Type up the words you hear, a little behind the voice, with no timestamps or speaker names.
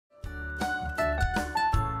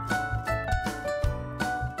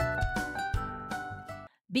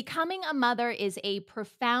Becoming a mother is a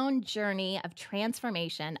profound journey of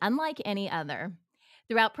transformation, unlike any other.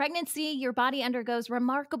 Throughout pregnancy, your body undergoes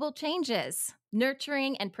remarkable changes,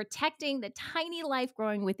 nurturing and protecting the tiny life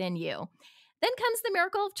growing within you. Then comes the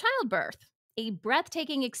miracle of childbirth, a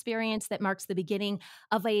breathtaking experience that marks the beginning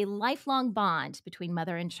of a lifelong bond between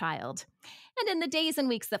mother and child. And in the days and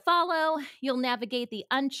weeks that follow, you'll navigate the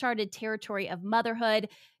uncharted territory of motherhood,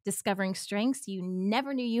 discovering strengths you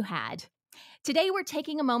never knew you had. Today, we're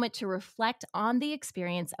taking a moment to reflect on the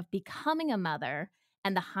experience of becoming a mother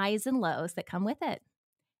and the highs and lows that come with it.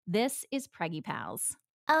 This is Preggy Pals.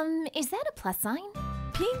 Is that a plus sign?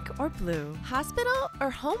 Pink or blue? Hospital or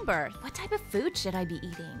home birth? What type of food should I be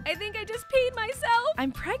eating? I think I just peed myself.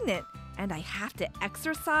 I'm pregnant and I have to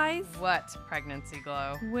exercise. What pregnancy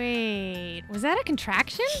glow? Wait, was that a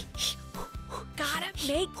contraction? Gotta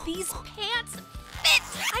make these pants fit.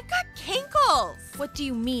 I've got kinkles. What do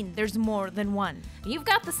you mean there's more than one? You've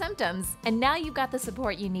got the symptoms, and now you've got the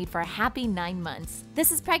support you need for a happy 9 months.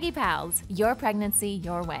 This is Preggy Pals, your pregnancy,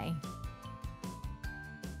 your way.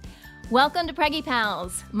 Welcome to Preggy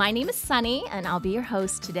Pals. My name is Sunny, and I'll be your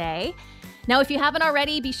host today. Now, if you haven't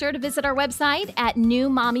already, be sure to visit our website at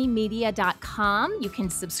newmommymedia.com. You can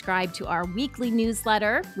subscribe to our weekly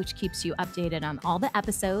newsletter, which keeps you updated on all the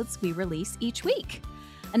episodes we release each week.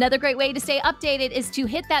 Another great way to stay updated is to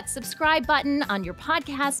hit that subscribe button on your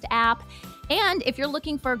podcast app. And if you're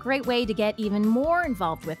looking for a great way to get even more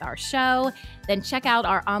involved with our show, then check out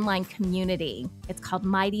our online community. It's called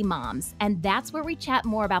Mighty Moms, and that's where we chat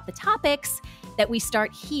more about the topics that we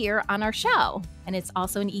start here on our show. And it's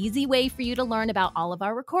also an easy way for you to learn about all of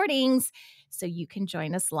our recordings so you can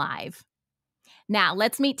join us live. Now,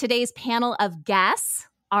 let's meet today's panel of guests.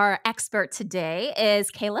 Our expert today is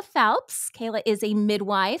Kayla Phelps. Kayla is a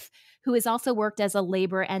midwife who has also worked as a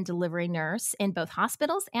labor and delivery nurse in both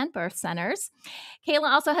hospitals and birth centers. Kayla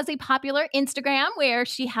also has a popular Instagram where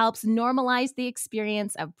she helps normalize the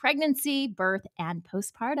experience of pregnancy, birth, and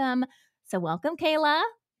postpartum. So welcome, Kayla.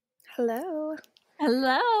 Hello.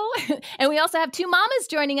 Hello. And we also have two mamas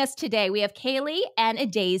joining us today. We have Kaylee and a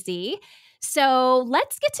Daisy. So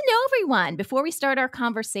let's get to know everyone before we start our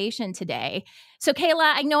conversation today. So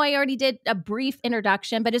Kayla, I know I already did a brief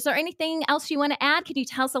introduction, but is there anything else you want to add? Can you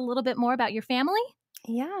tell us a little bit more about your family?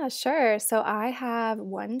 Yeah, sure. So I have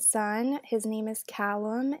one son. His name is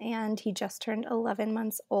Callum, and he just turned 11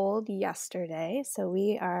 months old yesterday. So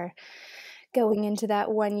we are going into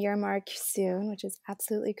that 1 year mark soon, which is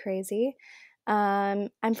absolutely crazy.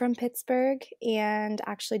 I'm from Pittsburgh and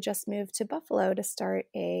actually just moved to Buffalo to start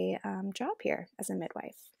a job here as a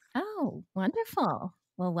midwife. Oh, wonderful.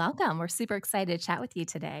 Well, welcome. We're super excited to chat with you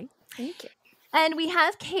today. Thank you. And we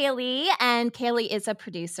have Kaylee, and Kaylee is a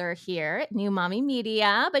producer here at New Mommy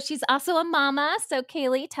Media, but she's also a mama. So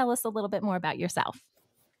Kaylee, tell us a little bit more about yourself.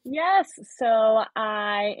 Yes, so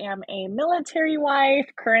I am a military wife.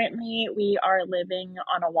 Currently, we are living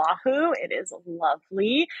on Oahu. It is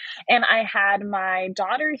lovely. And I had my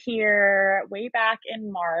daughter here way back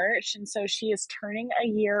in March. And so she is turning a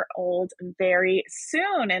year old very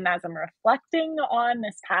soon. And as I'm reflecting on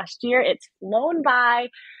this past year, it's flown by,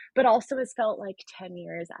 but also has felt like 10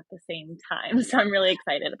 years at the same time. So I'm really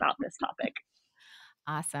excited about this topic.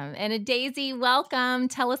 Awesome. And Daisy, welcome.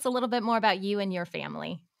 Tell us a little bit more about you and your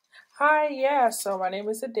family. Hi, yeah. So my name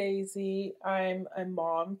is Daisy. I'm a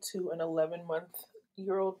mom to an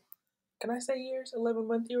 11-month-year-old. Can I say years?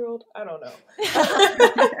 11-month-year-old? I don't know.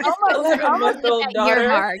 Almost 11-month-old daughter.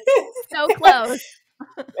 Mark. So close.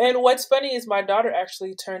 And what's funny is my daughter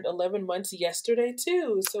actually turned 11 months yesterday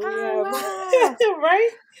too. So we have, wow. right?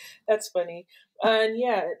 That's funny. And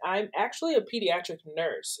yeah, I'm actually a pediatric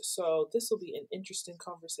nurse. So this will be an interesting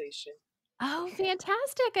conversation. Oh,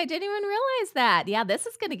 fantastic. I didn't even realize that. Yeah, this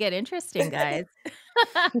is going to get interesting, guys.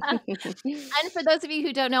 And for those of you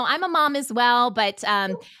who don't know, I'm a mom as well, but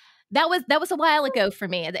that was a while ago for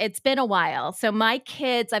me. It's been a while. So my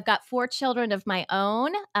kids, I've got 4 children of my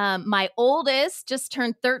own. My oldest just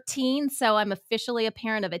turned 13, so I'm officially a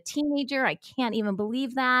parent of a teenager. I can't even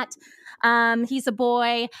believe that. He's a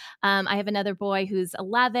boy. I have another boy who's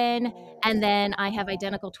 11, and then I have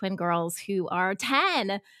identical twin girls who are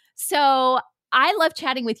 10. So I love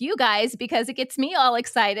chatting with you guys because it gets me all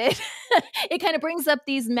excited. It kind of brings up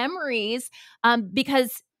these memories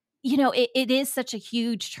because, you know, it is such a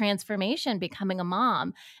huge transformation becoming a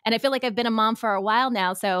mom. And I feel like I've been a mom for a while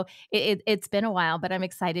now. So it's been a while, but I'm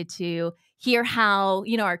excited to hear how,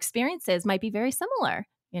 you know, our experiences might be very similar,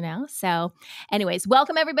 you know. So anyways,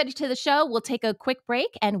 welcome everybody to the show. We'll take a quick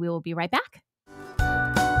break and we will be right back.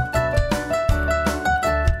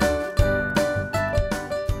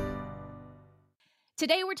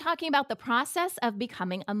 Today, we're talking about the process of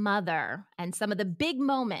becoming a mother and some of the big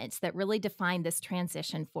moments that really define this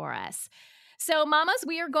transition for us. So, mamas,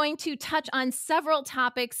 we are going to touch on several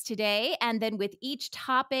topics today. And then with each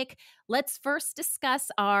topic, let's first discuss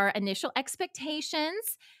our initial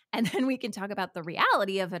expectations. And then we can talk about the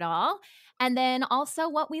reality of it all. And then also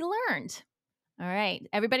what we learned. All right.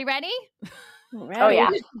 Everybody ready? Ready. Oh, yeah.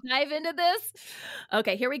 Dive into this?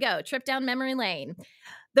 Okay, here we go. Trip down memory lane.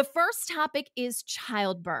 The first topic is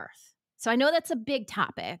childbirth. So I know that's a big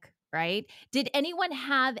topic, right? Did anyone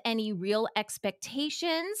have any real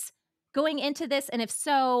expectations going into this? And if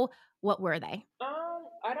so, what were they?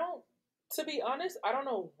 To be honest, I don't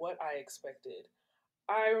know what I expected.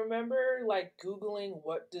 I remember like Googling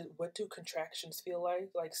what do contractions feel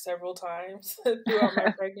like several times throughout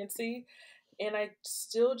my pregnancy. And I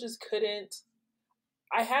still just couldn't.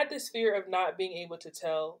 I had this fear of not being able to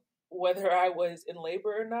tell whether I was in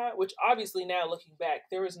labor or not, which obviously now looking back,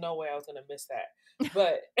 there was no way I was going to miss that.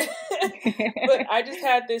 But but I just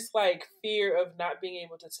had this like fear of not being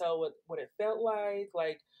able to tell what it felt like.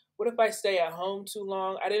 Like, what if I stay at home too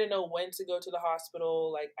long? I didn't know when to go to the hospital.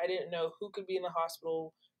 Like, I didn't know who could be in the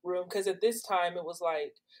hospital room. Because at this time, it was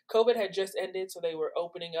like COVID had just ended. So they were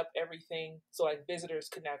opening up everything. So like visitors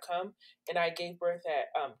could now come. And I gave birth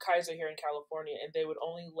at Kaiser here in California. And they would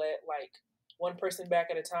only let like one person back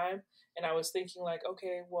at a time. And I was thinking like,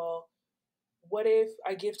 okay, well, what if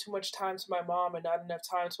I give too much time to my mom and not enough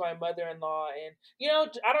time to my mother-in-law? And,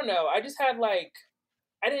 I don't know. I just had like,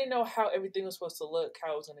 I didn't know how everything was supposed to look,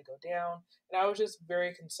 how it was going to go down. And I was just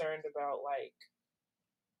very concerned about like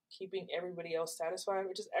keeping everybody else satisfied,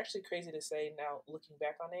 which is actually crazy to say now looking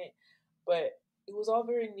back on it. But it was all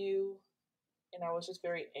very new and I was just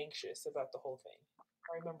very anxious about the whole thing.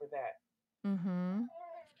 I remember that. Mm-hmm.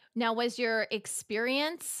 Now, was your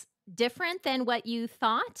experience different than what you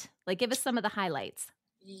thought? Like, give us some of the highlights.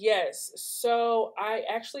 Yes. So I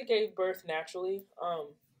actually gave birth naturally.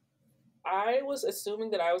 I was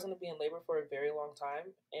assuming that I was going to be in labor for a very long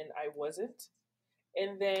time, and I wasn't.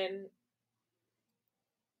 And then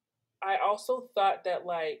I also thought that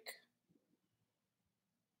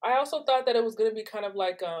it was going to be kind of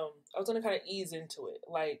like I was going to kind of ease into it.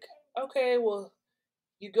 Like, okay, well,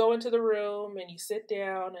 you go into the room and you sit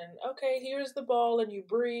down and okay, here's the ball and you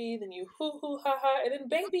breathe and you hoo hoo ha ha and then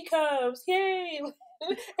baby comes, yay!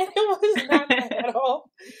 And it was not that at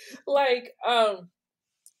all. Like, I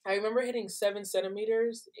remember hitting 7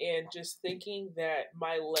 centimeters and just thinking that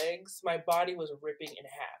my body was ripping in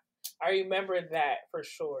half. I remember that for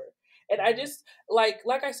sure. And I just, like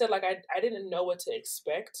I said, like I didn't know what to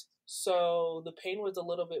expect. So the pain was a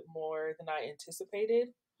little bit more than I anticipated.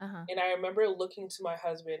 Uh-huh. And I remember looking to my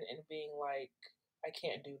husband and being like, I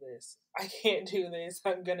can't do this. I can't do this.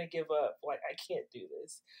 I'm going to give up. Like, I can't do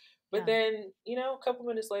this. But then, a couple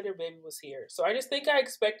minutes later, baby was here. So I just think I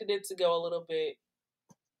expected it to go a little bit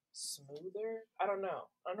smoother. I don't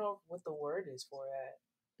know what the word is for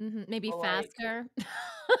that. Mm-hmm. Maybe but faster.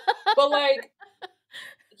 But like,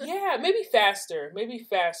 yeah, maybe faster.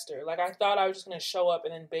 Like I thought I was just going to show up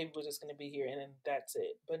and then baby was just going to be here and then that's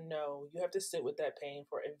it. But no, you have to sit with that pain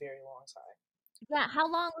for a very long time. Yeah.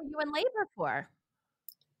 How long were you in labor for?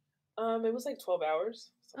 It was like 12 hours.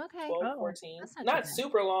 So Okay. 12, 14. That's not Not too bad.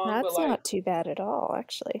 super long, That's but like not too bad at all,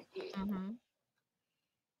 actually. Mm-hmm.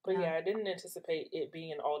 But yeah, I didn't anticipate it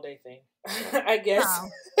being an all-day thing. I guess. Wow.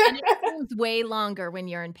 And it seems way longer when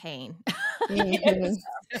you're in pain. Mhm.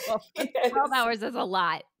 So, 12 hours is a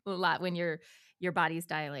lot when your body's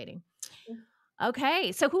dilating.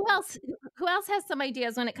 Okay, so who else has some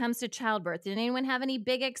ideas when it comes to childbirth? Did anyone have any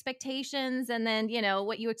big expectations and then,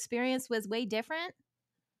 what you experienced was way different?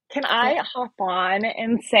 Can I hop on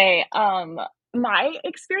and say, my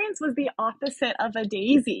experience was the opposite of a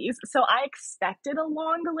Daisy's. So I expected a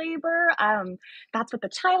long labor. That's what the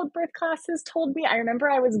childbirth classes told me. I remember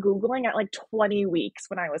I was Googling at like 20 weeks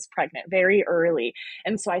when I was pregnant, very early.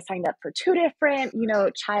 And so I signed up for 2 different,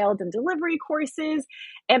 child and delivery courses.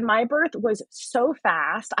 And my birth was so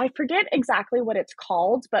fast. I forget exactly what it's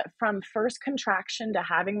called, but from first contraction to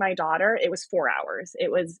having my daughter, it was 4 hours.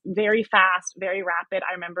 It was very fast, very rapid.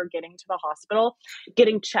 I remember getting to the hospital,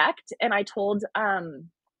 getting checked, and I told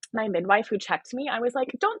my midwife who checked me, I was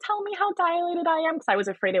like, don't tell me how dilated I am, because I was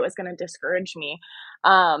afraid it was going to discourage me.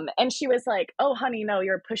 And she was like, oh, honey, no,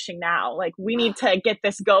 you're pushing now. Like, we need to get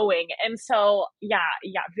this going. And so, yeah,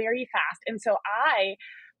 very fast. And so I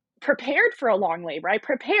prepared for a long labor. I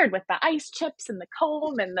prepared with the ice chips and the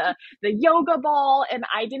comb and the yoga ball, and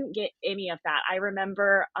I didn't get any of that. I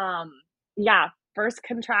remember, first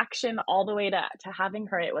contraction all the way to having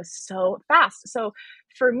her, it was so fast. So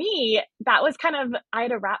for me, that was kind of, I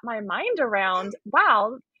had to wrap my mind around,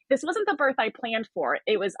 wow, this wasn't the birth I planned for.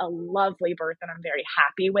 It was a lovely birth and I'm very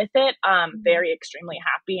happy with it. Very extremely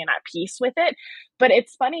happy and at peace with it. But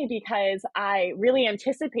it's funny because I really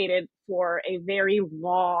anticipated for a very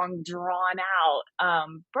long, drawn out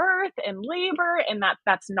birth and labor, and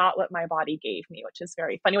that's not what my body gave me, which is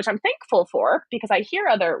very funny, which I'm thankful for, because I hear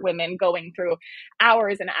other women going through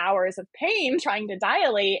hours and hours of pain trying to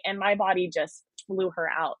dilate, and my body just flew her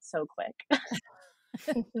out so quick.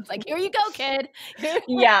 It's like, here you go, kid.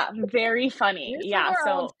 Yeah, very funny. Here's the Yeah,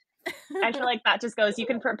 world. so I feel like that just goes, you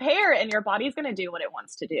can prepare and your body's going to do what it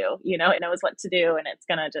wants to do. You know, it knows what to do and it's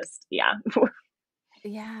going to just, yeah.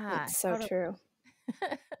 Yeah. It's so true.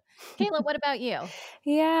 Kayla, what about you?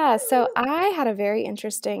 Yeah, so I had a very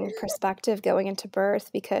interesting perspective going into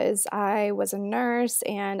birth because I was a nurse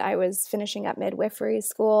and I was finishing up midwifery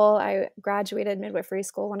school. I graduated midwifery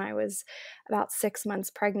school when I was about 6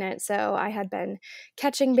 months pregnant. So I had been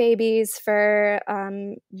catching babies for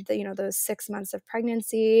those 6 months of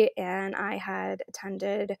pregnancy, and I had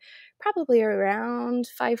attended probably around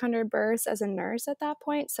 500 births as a nurse at that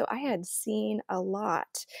point. So I had seen a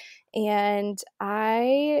lot. And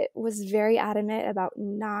I was very adamant about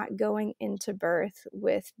not going into birth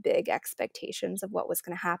with big expectations of what was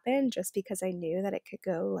going to happen, just because I knew that it could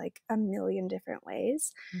go like a million different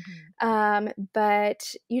ways.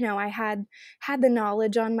 But, I had the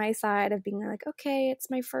knowledge on my side of being like, okay, it's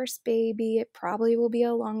my first baby. It probably will be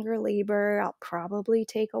a longer labor. I'll probably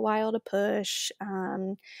take a while to push.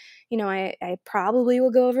 I probably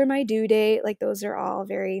will go over my due date. Like, those are all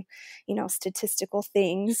very, statistical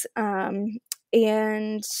things.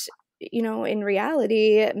 And in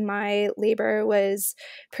reality, my labor was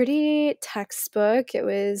pretty textbook. It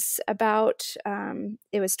was about,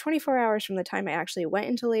 it was 24 hours from the time I actually went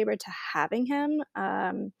into labor to having him.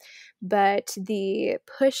 But the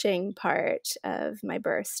pushing part of my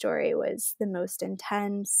birth story was the most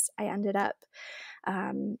intense. I ended up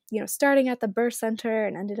starting at the birth center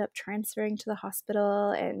and ended up transferring to the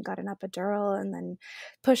hospital and got an epidural and then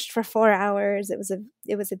pushed for 4 hours. It was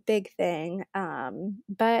a big thing.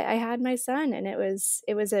 But I had my son, and it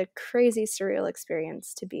was a crazy surreal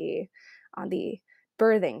experience to be on the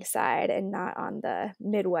birthing side and not on the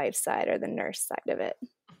midwife side or the nurse side of it.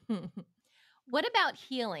 What about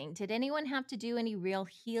healing? Did anyone have to do any real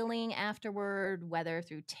healing afterward, whether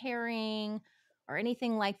through tearing or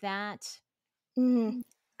anything like that?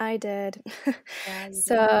 I did. Yeah, you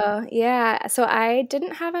did. So I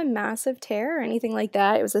didn't have a massive tear or anything like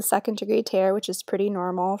that. It was a second-degree tear, which is pretty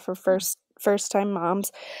normal for first-time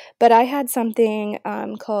moms. But I had something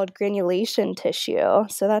called granulation tissue.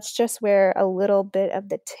 So that's just where a little bit of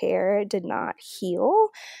the tear did not heal.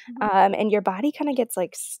 And your body kind of gets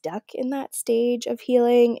like stuck in that stage of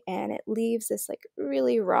healing, and it leaves this like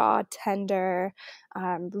really raw, tender,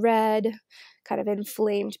 red, kind of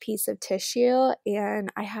inflamed piece of tissue.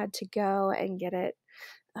 And I had to go and get it.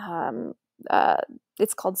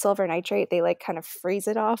 It's called silver nitrate. They like kind of freeze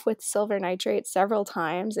it off with silver nitrate several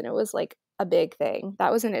times, and it was like a big thing.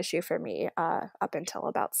 That was an issue for me up until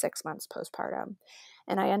about 6 months postpartum.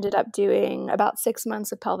 And I ended up doing about 6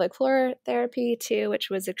 months of pelvic floor therapy too, which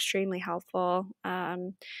was extremely helpful.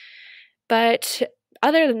 But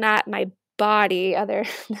other than that, my body, other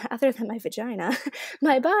than my vagina,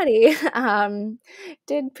 my body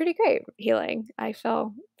did pretty great healing. I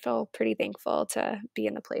feel pretty thankful to be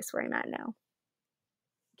in the place where I'm at now.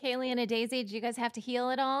 Kaylee and Daisy, did you guys have to heal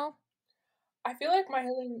at all? I feel like my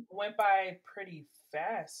healing went by pretty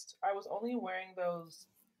fast. I was only wearing those,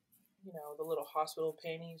 the little hospital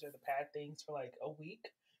panties or the pad things for like a week.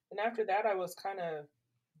 And after that, I was kind of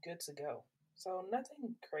good to go. So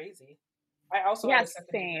nothing crazy. I also had a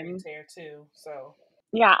second-degree tear too, so.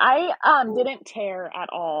 Yeah, I didn't tear at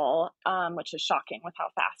all, which is shocking with how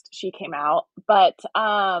fast she came out. But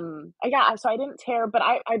yeah, so I didn't tear, but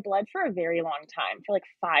I bled for a very long time, for like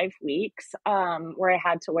 5 weeks, where I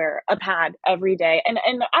had to wear a pad every day. And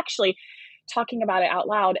actually, talking about it out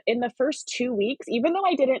loud, in the first 2 weeks, even though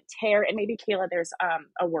I didn't tear, and maybe Kayla, there's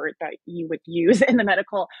a word that you would use in the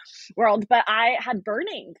medical world, but I had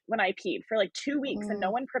burning when I peed for like 2 weeks, and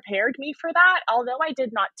no one prepared me for that. Although I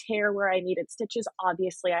did not tear where I needed stitches,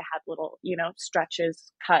 obviously I had little,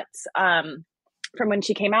 stretches, cuts. from when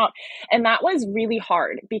she came out. And that was really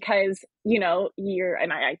hard because,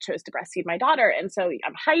 I chose to breastfeed my daughter. And so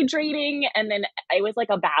I'm hydrating, and then it was like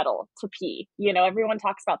a battle to pee. Everyone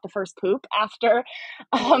talks about the first poop after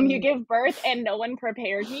you give birth, and no one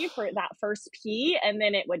prepared me for that first pee. And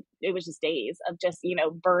then it was just days of just,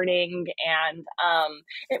 burning, and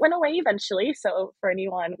it went away eventually. So for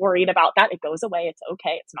anyone worried about that, it goes away. It's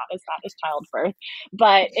okay. It's not as bad as childbirth,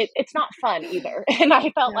 but it's not fun either. And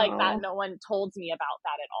I felt like that no one told me about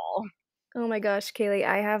that at all. Oh my gosh, Kaylee,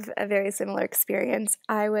 I have a very similar experience.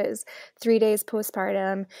 I was 3 days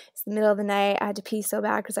postpartum. It's the middle of the night. I had to pee so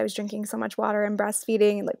bad because I was drinking so much water and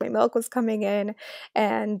breastfeeding, and like my milk was coming in.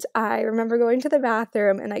 And I remember going to the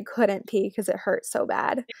bathroom and I couldn't pee because it hurt so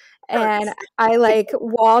bad. And I like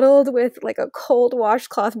waddled with like a cold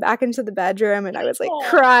washcloth back into the bedroom, and I was like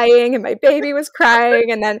crying, and my baby was crying.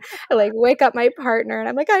 And then I like wake up my partner and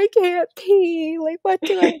I'm like, I can't pee. Like, what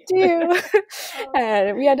do I do?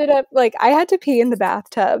 And we ended up like, I had to pee in the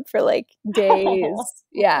bathtub for like days.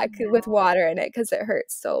 Yeah, with water in it because it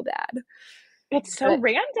hurts so bad. It's so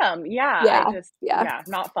random. Yeah.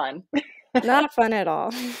 Not fun. Not fun at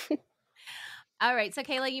all. All right. So,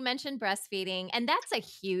 Kayla, you mentioned breastfeeding, and that's a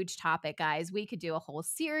huge topic, guys. We could do a whole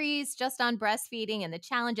series just on breastfeeding and the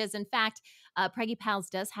challenges. In fact, Preggy Pals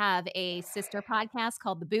does have a sister podcast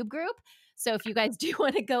called The Boob Group. So if you guys do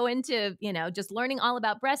want to go into, just learning all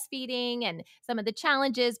about breastfeeding and some of the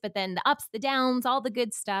challenges, but then the ups, the downs, all the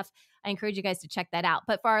good stuff, I encourage you guys to check that out.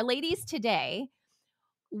 But for our ladies today,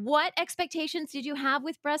 what expectations did you have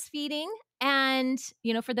with breastfeeding? And,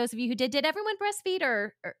 for those of you who did everyone breastfeed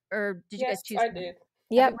or did you guys choose? I did.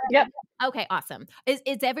 Yep. Okay, awesome. Is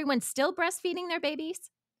everyone still breastfeeding their babies?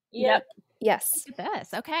 Yep. Yes. Look at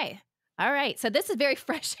this. Okay. All right. So this is very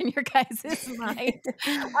fresh in your guys' mind.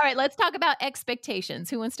 All right, let's talk about expectations.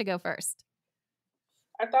 Who wants to go first?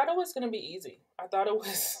 I thought it was going to be easy. I thought it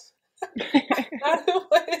was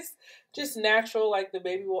just natural, like the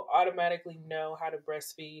baby will automatically know how to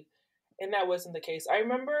breastfeed. And that wasn't the case. I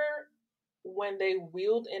remember when they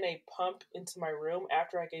wheeled in a pump into my room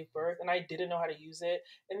after I gave birth, and I didn't know how to use it,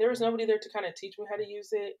 and there was nobody there to kind of teach me how to use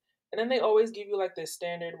it. And then they always give you like the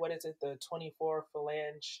standard, what is it, the 24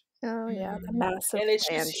 phalange. Oh yeah, the massive and it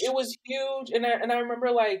flange. was huge, and I remember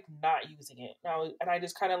like not using it now, and I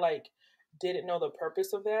just kind of like didn't know the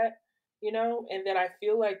purpose of that, and then I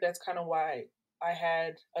feel like that's kind of why I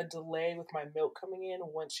had a delay with my milk coming in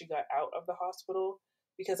once she got out of the hospital,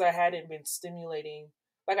 because I hadn't been stimulating.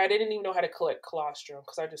 Like, I didn't even know how to collect colostrum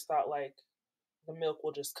because I just thought, like, the milk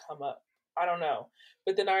will just come up. I don't know.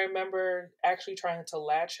 But then I remember actually trying to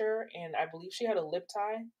latch her, and I believe she had a lip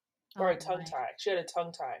tie or a tongue tie. She had a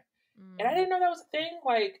tongue tie. And I didn't know that was a thing.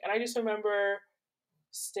 Like, and I just remember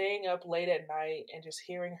staying up late at night and just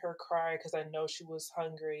hearing her cry because I know she was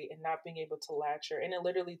hungry and not being able to latch her. And it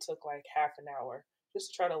literally took, like, half an hour just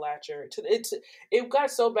to try to latch her. It got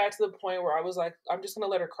so bad to the point where I was like, I'm just going to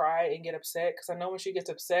let her cry and get upset, because I know when she gets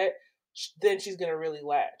upset, then she's going to really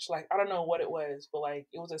latch. Like, I don't know what it was, but like,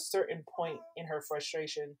 it was a certain point in her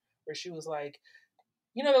frustration where she was like,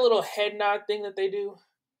 the little head nod thing that they do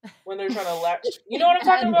when they're trying to latch. You know what I'm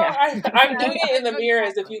talking about? I'm doing it in the mirror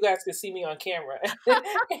as if you guys could see me on camera. But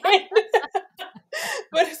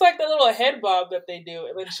it's like the little head bob that they do.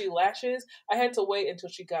 And when she lashes, I had to wait until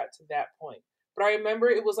she got to that point. But I remember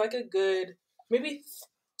it was like a good, maybe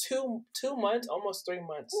 2 months, almost 3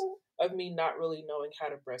 months of me not really knowing how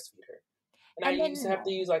to breastfeed her. And I used to have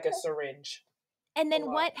to use like a syringe. And then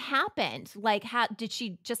what happened? Like, how did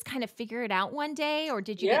she just kind of figure it out one day, or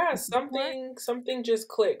did you? Yeah, something just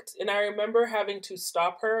clicked. And I remember having to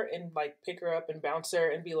stop her and like pick her up and bounce her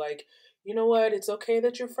and be like, you know what? It's okay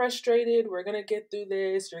that you're frustrated. We're going to get through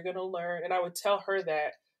this. You're going to learn. And I would tell her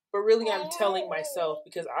that. But really, I'm telling myself,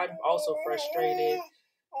 because I'm also frustrated.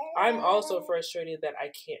 I'm also frustrated that I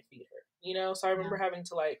can't feed her, So I remember having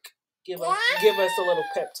to like give us a little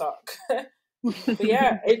pep talk. But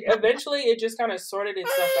yeah, eventually it just kind of sorted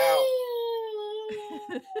itself out.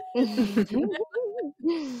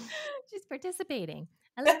 She's participating.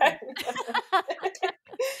 I love it.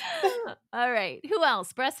 All right. Who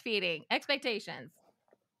else? Breastfeeding. Expectations.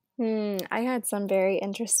 I had some very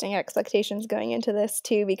interesting expectations going into this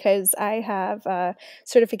too, because I have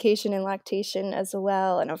certification in lactation as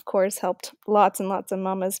well, and of course helped lots and lots of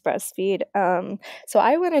mamas breastfeed. So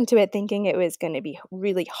I went into it thinking it was going to be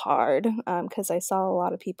really hard, because I saw a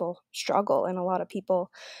lot of people struggle and a lot of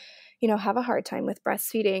people, have a hard time with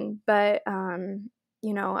breastfeeding. But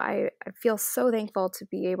I feel so thankful to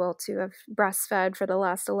be able to have breastfed for the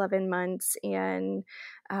last 11 months and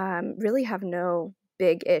really have no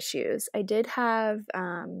big issues. I did have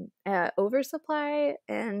oversupply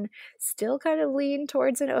and still kind of lean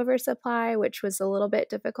towards an oversupply, which was a little bit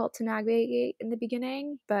difficult to navigate in the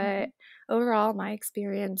beginning. But overall, my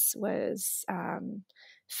experience was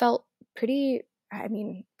felt pretty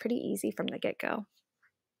easy from the get-go.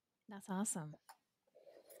 That's awesome.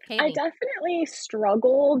 I Haley. definitely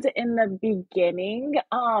struggled in the beginning.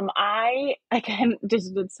 I again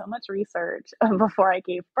just did so much research before I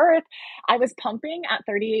gave birth. I was pumping at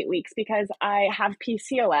 38 weeks because I have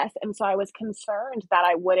PCOS, and so I was concerned that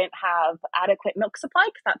I wouldn't have adequate milk supply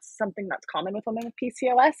because that's something that's common with women with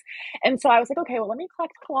PCOS. And so I was like, okay, well, let me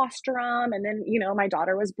collect colostrum. And then, my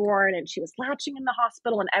daughter was born and she was latching in the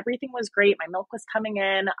hospital and everything was great. My milk was coming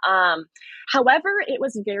in. However, it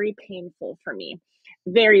was very painful for me.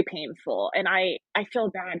 Very painful. And I feel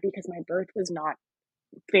bad because my birth was not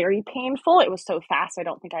very painful. It was so fast. I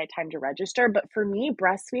don't think I had time to register. But for me,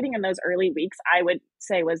 breastfeeding in those early weeks, I would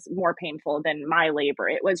say was more painful than my labor.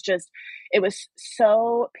 It was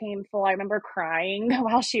so painful. I remember crying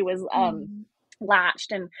while she was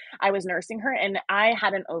latched and I was nursing her, and I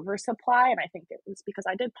had an oversupply, and I think it was because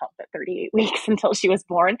I did pump at 38 weeks until she was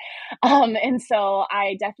born. And so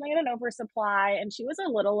I definitely had an oversupply, and she was a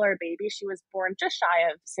littler baby. She was born just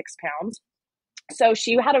shy of 6 pounds. So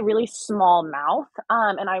she had a really small mouth.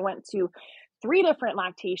 And I went to 3 different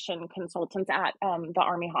lactation consultants at the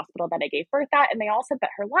Army hospital that I gave birth at. And they all said that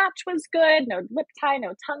her latch was good, no lip tie,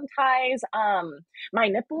 no tongue ties. My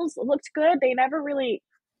nipples looked good. They never really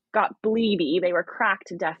got bleedy. They were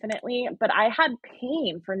cracked, definitely. But I had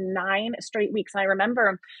pain for 9 straight weeks. And I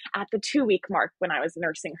remember at the 2-week mark when I was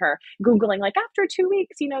nursing her, Googling, like, after 2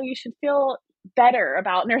 weeks, you should feel better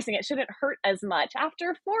about nursing. It shouldn't hurt as much.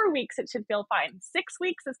 After 4 weeks, it should feel fine. 6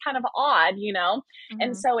 weeks is kind of odd,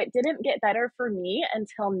 And so it didn't get better for me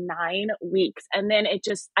until 9 weeks. And then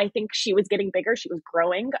I think she was getting bigger. She was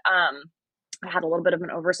growing. I had a little bit of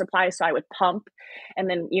an oversupply, so I would pump and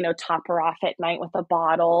then, top her off at night with a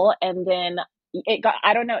bottle. And then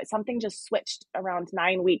I don't know, something just switched around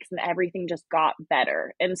 9 weeks and everything just got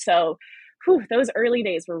better. And so, those early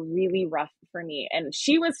days were really rough for me. And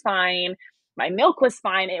she was fine. My milk was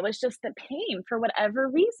fine. It was just the pain for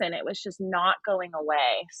whatever reason. It was just not going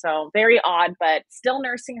away. So very odd, but still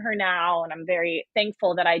nursing her now. And I'm very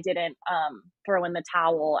thankful that I didn't throw in the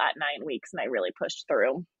towel at 9 weeks and I really pushed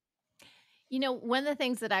through. One of the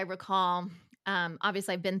things that I recall,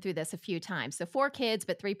 obviously I've been through this a few times. So 4 kids,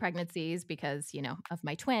 but 3 pregnancies because, of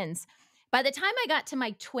my twins. By the time I got to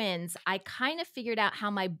my twins, I kind of figured out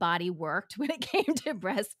how my body worked when it came to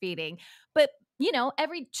breastfeeding. But,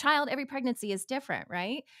 every child, every pregnancy is different,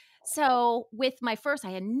 right? So with my first, I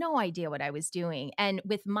had no idea what I was doing. And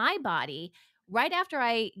with my body, right after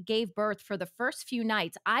I gave birth for the first few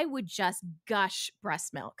nights, I would just gush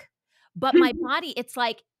breast milk. But my body, it's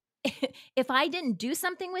like, if I didn't do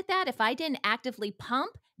something with that, if I didn't actively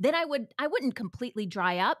pump, then I wouldn't completely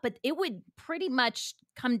dry up, but it would pretty much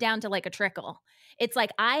come down to like a trickle. It's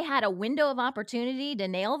like I had a window of opportunity to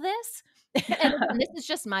nail this. And this is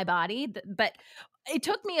just my body, but it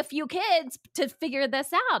took me a few kids to figure this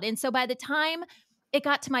out. And so by the time it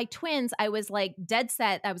got to my twins, I was like dead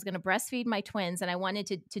set. I was going to breastfeed my twins and I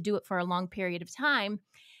wanted to do it for a long period of time.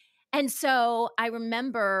 And so I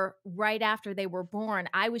remember right after they were born,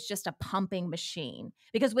 I was just a pumping machine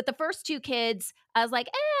because with the first 2 kids, I was like,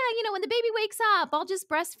 when the baby wakes up, I'll just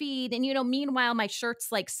breastfeed. And, meanwhile, my shirt's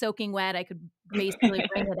like soaking wet. I could basically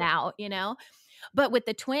wring it out, But with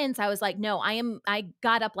the twins, I was like, no, I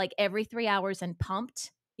got up like every 3 hours and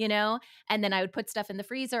pumped, and then I would put stuff in the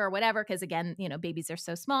freezer or whatever. Cause again, babies are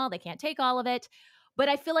so small, they can't take all of it. But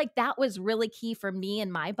I feel like that was really key for me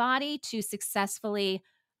and my body to successfully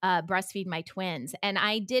breastfeed my twins. And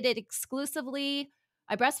I did it exclusively.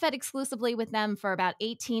 I breastfed exclusively with them for about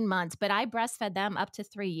 18 months, but I breastfed them up to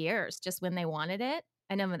 3 years just when they wanted it.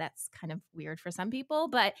 I know that's kind of weird for some people,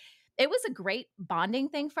 but it was a great bonding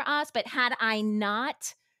thing for us. But had I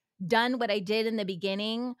not done what I did in the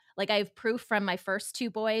beginning, like I have proof from my first 2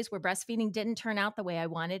 boys where breastfeeding didn't turn out the way I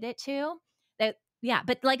wanted it to.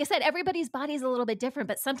 But like I said, everybody's body is a little bit different,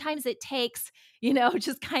 but sometimes it takes,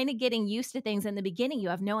 just kind of getting used to things in the beginning. You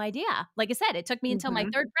have no idea. Like I said, it took me until my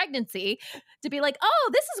 3rd pregnancy to be like, oh,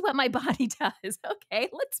 this is what my body does. Okay,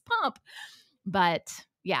 let's pump. But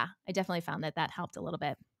yeah, I definitely found that helped a little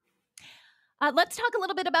bit. Let's talk a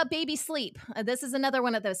little bit about baby sleep. This is another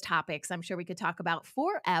one of those topics I'm sure we could talk about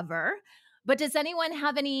forever. But does anyone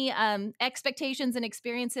have any expectations and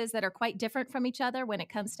experiences that are quite different from each other when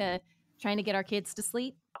it comes to trying to get our kids to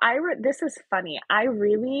sleep? This is funny. I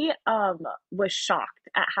really was shocked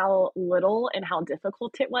at how little and how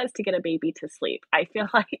difficult it was to get a baby to sleep. I feel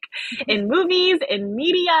like in movies, in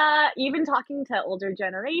media, even talking to older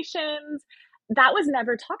generations, that was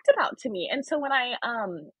never talked about to me. And so when I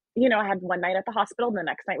had one night at the hospital, and the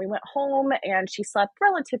next night we went home and she slept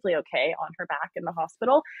relatively okay on her back in the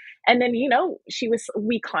hospital. And then,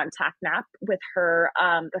 we contact nap with her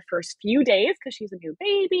the first few days because she's a new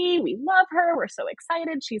baby. We love her. We're so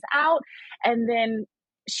excited. She's out. And then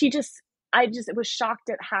I just was shocked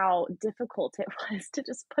at how difficult it was to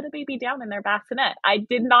just put a baby down in their bassinet. I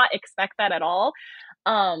did not expect that at all.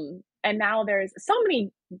 And now there's so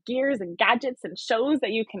many gears and gadgets and shows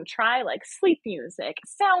that you can try, like sleep music,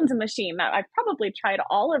 sound machine, that I've probably tried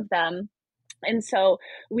all of them. And so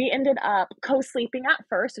we ended up co-sleeping at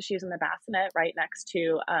first. So she was in the bassinet right next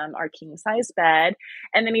to our king size bed.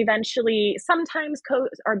 And then eventually, sometimes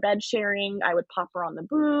our bed sharing, I would pop her on the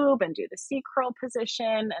boob and do the C curl position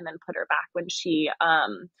and then put her back when she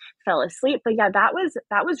fell asleep. But yeah, that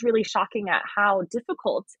was really shocking at how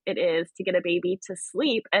difficult it is to get a baby to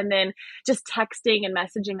sleep. And then just texting and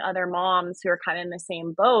messaging other moms who are kind of in the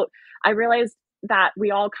same boat, I realized that we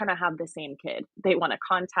all kind of have the same kid. They want a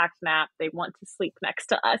contact nap. They want to sleep next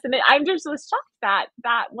to us. And I just was shocked that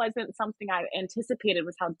that wasn't something I anticipated,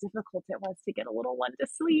 was how difficult it was to get a little one to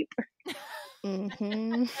sleep.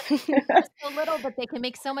 Mm-hmm. So little, but they can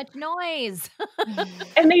make so much noise.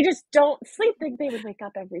 And they just don't sleep. They would wake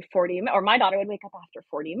up every 40 minutes, or my daughter would wake up after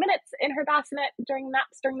 40 minutes in her bassinet during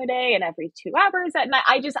naps during the day and every 2 hours at night.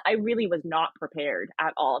 I really was not prepared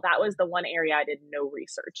at all. That was the one area I did no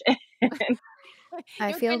research in.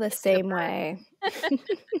 I feel the same way.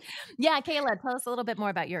 Yeah, Kayla, tell us a little bit more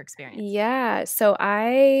about your experience. Yeah, so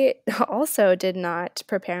I also did not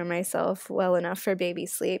prepare myself well enough for baby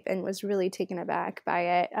sleep and was really taken aback by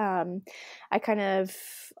it. I kind of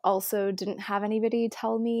also didn't have anybody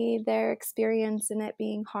tell me their experience in it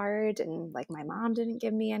being hard, and like my mom didn't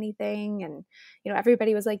give me anything, and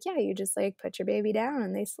everybody was like, yeah, you just like put your baby down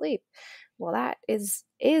and they sleep. Well, that is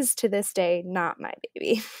to this day not my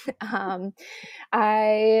baby.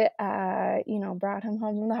 I brought him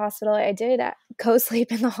home from the hospital. I did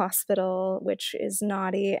co-sleep in the hospital, which is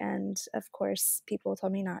naughty, and of course people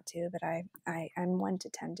told me not to, but I'm one to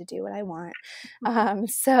tend to do what I want.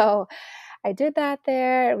 So I did that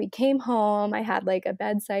there. We came home. I had like a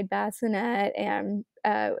bedside bassinet, and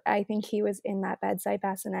I think he was in that bedside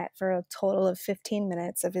bassinet for a total of 15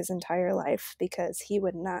 minutes of his entire life because he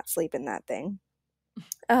would not sleep in that thing.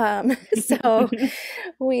 So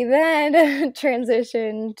we then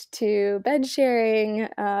transitioned to bed sharing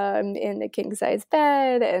in the king size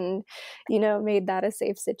bed, and made that a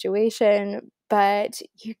safe situation. But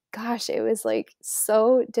gosh, it was like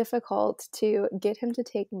so difficult to get him to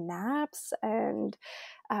take naps, and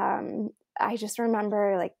I just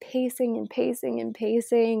remember like pacing and pacing and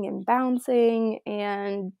pacing and bouncing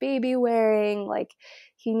and baby wearing. Like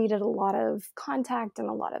he needed a lot of contact and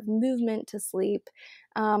a lot of movement to sleep.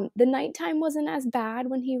 The nighttime wasn't as bad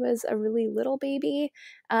when he was a really little baby,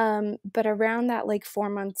 but around that like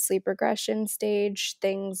 4-month sleep regression stage,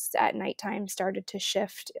 things at nighttime started to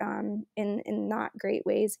shift in not great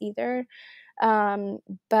ways either.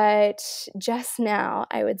 But just now,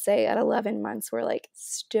 I would say at 11 months, we're like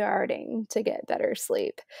starting to get better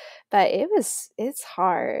sleep. But it's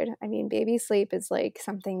hard. I mean, baby sleep is like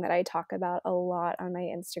something that I talk about a lot on my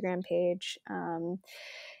Instagram page.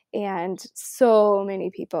 And so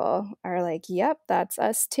many people are like, yep, that's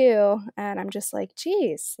us too. And I'm just like,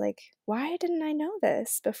 geez, like, why didn't I know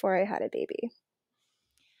this before I had a baby?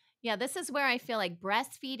 Yeah, this is where I feel like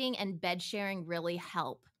breastfeeding and bed sharing really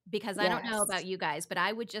help. Because I don't know Yes. about you guys, but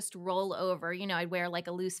I would just roll over. I'd wear like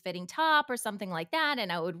a loose fitting top or something like that.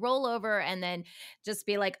 And I would roll over and then just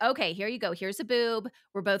be like, okay, here you go. Here's a boob.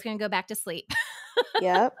 We're both going to go back to sleep.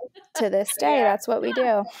 Yep. To this day, Yeah. that's what we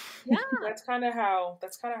do. Yeah. That's kind of how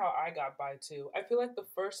I got by too. I feel like the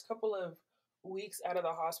first couple of weeks out of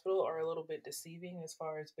the hospital are a little bit deceiving as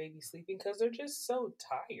far as baby sleeping because they're just so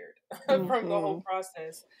tired from the whole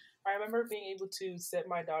process. I remember being able to set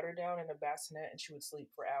my daughter down in a bassinet and she would sleep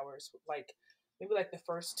for hours, like maybe like the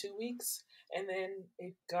first 2 weeks, and then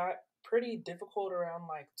it got pretty difficult around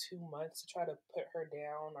like 2 months to try to put her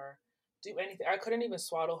down or do anything. I couldn't even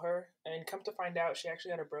swaddle her, and come to find out, she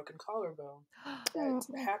actually had a broken collarbone that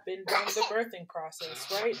happened during the birthing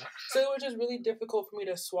process, right? So it was just really difficult for me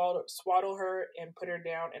to swaddle her and put her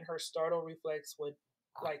down, and her startle reflex would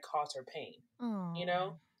like cause her pain, you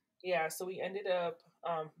know? Yeah, so we ended up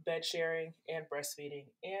bed sharing and breastfeeding,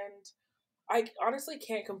 and I honestly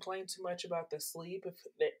can't complain too much about the sleep. If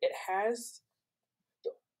it has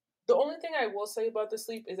The only thing I will say about the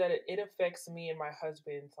sleep is that it affects me and my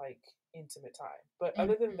husband's like intimate time. But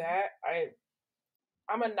other than Mhm. that,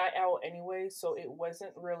 I'm a night owl anyway, so it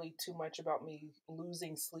wasn't really too much about me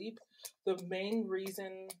losing sleep. The main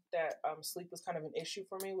reason that sleep was kind of an issue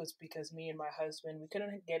for me was because me and my husband, we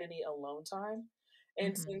couldn't get any alone time.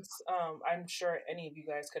 And Mhm. since I'm sure any of you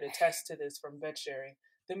guys could attest to this from bed sharing,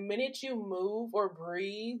 the minute you move or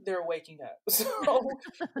breathe, they're waking up. So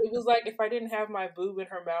it was like if I didn't have my boob in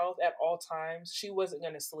her mouth at all times, she wasn't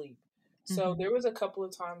going to sleep. So Mhm. there was a couple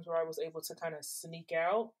of times where I was able to kind of sneak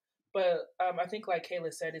out, but I think, like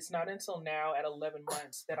Kayla said, it's not until now at 11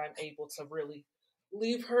 months that I'm able to really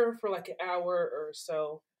leave her for like an hour or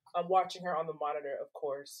so. I'm watching her on the monitor, of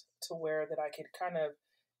course, to where that I could kind of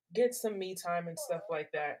get some me time and stuff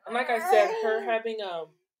like that. And like I said, her having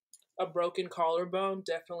a broken collarbone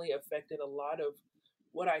definitely affected a lot of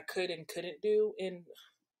what I could and couldn't do. And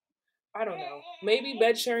I don't know, maybe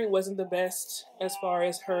bed sharing wasn't the best as far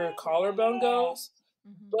as her collarbone goes,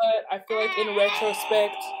 Mhm. but I feel like in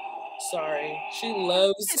retrospect, sorry, she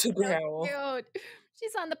loves It's to so growl. cute.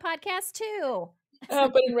 She's on the podcast too.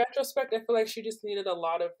 But in retrospect, I feel like she just needed a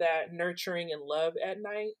lot of that nurturing and love at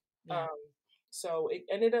night. Yeah. Um, so it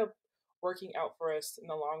ended up working out for us in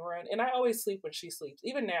the long run. And I always sleep when she sleeps.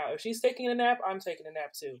 Even now, if she's taking a nap, I'm taking a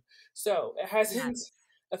nap too. So it hasn't Yes.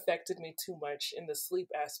 affected me too much in the sleep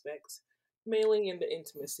aspect, mainly in the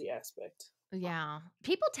intimacy aspect. Yeah.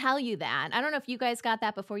 People tell you that. I don't know if you guys got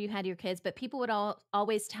that before you had your kids, but people would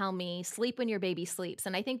always tell me sleep when your baby sleeps.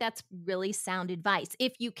 And I think that's really sound advice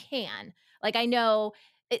if you can. Like, I know,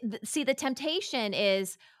 see, the temptation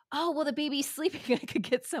is, oh, well, the baby's sleeping. I could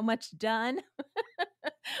get so much done,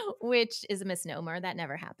 which is a misnomer. That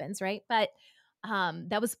never happens. Right. But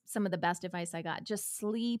that was some of the best advice I got. Just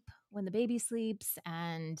sleep when the baby sleeps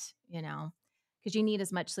and, because you need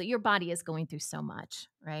as much sleep. Your body is going through so much.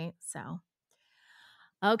 Right. So.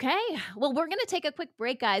 Okay. Well, we're going to take a quick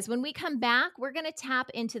break, guys. When we come back, we're going to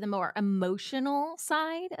tap into the more emotional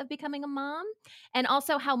side of becoming a mom and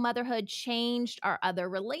also how motherhood changed our other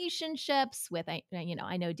relationships with, I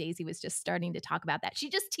know Daisy was just starting to talk about that.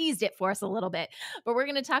 She just teased it for us a little bit, but we're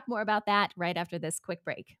going to talk more about that right after this quick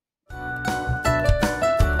break.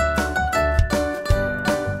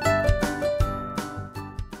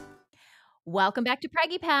 Welcome back to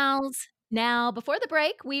Preggy Pals. Now, before the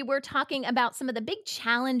break, we were talking about some of the big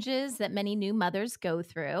challenges that many new mothers go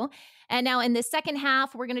through. And now, in this second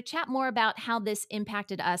half, we're going to chat more about how this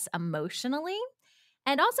impacted us emotionally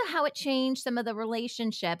and also how it changed some of the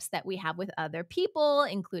relationships that we have with other people,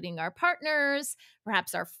 including our partners,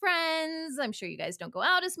 perhaps our friends. I'm sure you guys don't go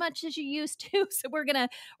out as much as you used to. So we're going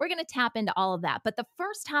to tap into all of that. But the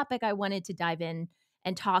first topic I wanted to dive in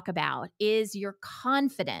and talk about is your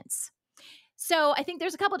confidence. So I think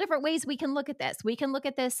there's a couple different ways we can look at this. We can look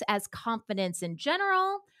at this as confidence in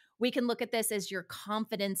general. We can look at this as your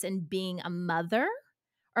confidence in being a mother,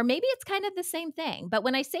 or maybe it's kind of the same thing. But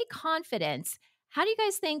when I say confidence, how do you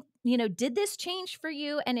guys think, did this change for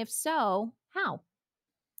you? And if so, how?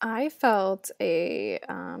 I felt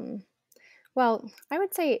well, I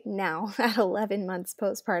would say now at 11 months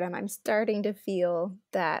postpartum, I'm starting to feel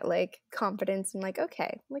that like confidence and like,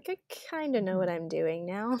 okay, like I kind of know what Mhm. I'm doing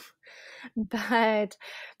now. But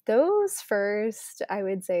those first, I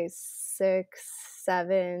would say 6,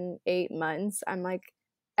 7, 8 months, I'm like,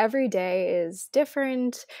 every day is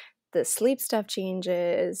different. The sleep stuff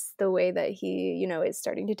changes, the way that he, is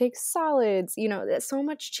starting to take solids, that so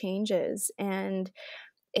much changes. And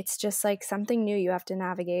it's just like something new you have to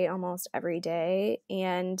navigate almost every day.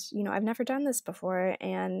 And, I've never done this before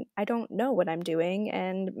and I don't know what I'm doing.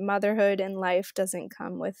 And motherhood and life doesn't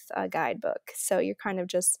come with a guidebook. So you're kind of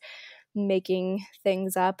just making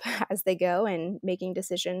things up as they go and making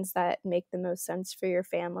decisions that make the most sense for your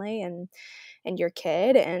family and your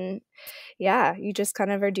kid. And yeah, you just kind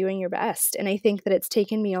of are doing your best. And I think that it's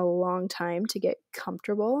taken me a long time to get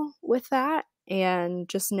comfortable with that and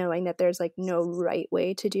just knowing that there's like no right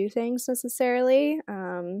way to do things necessarily.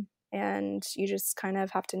 And you just kind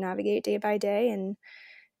of have to navigate day by day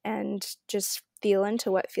and just feel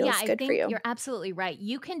into what Yeah, feels I good for think you. you're absolutely right.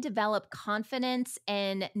 You can develop confidence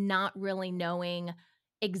in not really knowing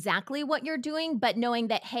exactly what you're doing, but knowing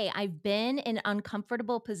that, hey, I've been in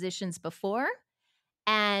uncomfortable positions before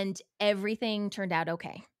and everything turned out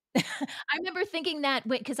okay. I remember thinking that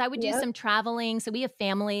because I would do Yep. some traveling. So we have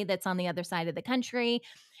family that's on the other side of the country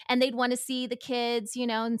and they'd want to see the kids,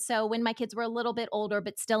 And so when my kids were a little bit older,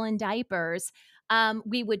 but still in diapers,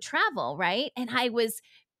 we would travel, right? And I was,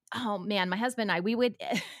 oh man, my husband and I, we would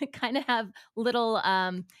kind of have little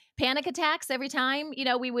panic attacks every time,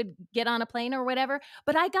 we would get on a plane or whatever.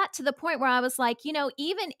 But I got to the point where I was like,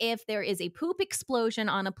 even if there is a poop explosion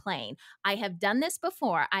on a plane, I have done this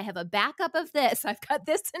before. I have a backup of this. I've got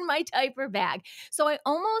this in my diaper bag. So I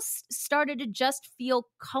almost started to just feel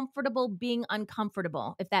comfortable being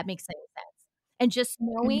uncomfortable, if that makes any sense. And just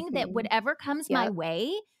knowing that Mhm. whatever comes my Yep.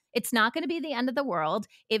 way, it's not going to be the end of the world.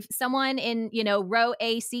 If someone in, row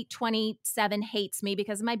A, seat 27 hates me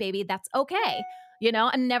because of my baby, that's okay.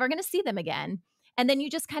 I'm never going to see them again. And then you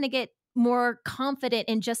just kind of get more confident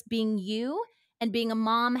in just being you and being a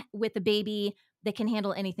mom with a baby that can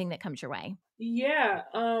handle anything that comes your way. Yeah,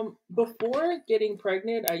 before getting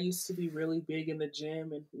pregnant, I used to be really big in the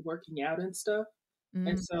gym and working out and stuff.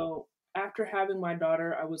 And Mm, so after having my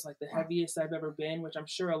daughter, I was like the heaviest I've ever been, which I'm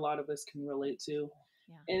sure a lot of us can relate to.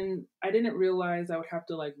 yeah. And I didn't realize I would have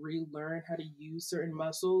to like relearn how to use certain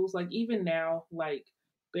muscles. Like even now, like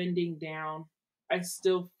bending down, I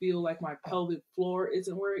still feel like my pelvic floor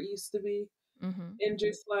isn't where it used to be. Mm-hmm. And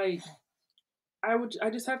just like I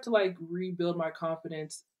just have to like rebuild my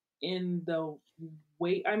confidence in the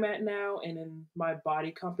weight I'm at now and in my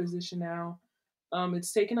body composition now.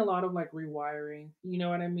 It's taken a lot of like rewiring, you know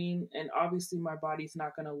what I mean? And obviously my body's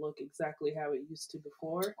not gonna look exactly how it used to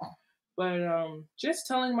before. But just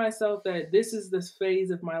telling myself that this is this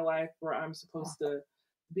phase of my life where I'm supposed to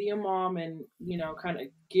be a mom and, kind of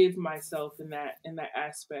give myself in that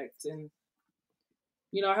aspect. And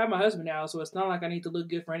I have my husband now, so it's not like I need to look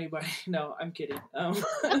good for anybody. No, I'm kidding.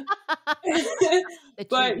 The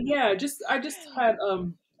But truth. yeah, I just had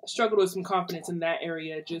struggled with some confidence in that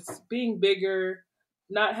area, just being bigger,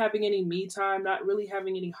 not having any me time, not really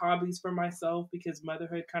having any hobbies for myself because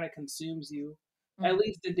motherhood kind of consumes you. At Mm,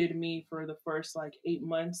 least it did me for the first like 8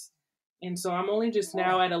 months. And so I'm only just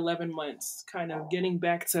now at 11 months, kind of getting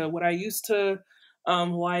back to what I used to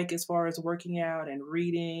like as far as working out and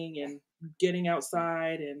reading and getting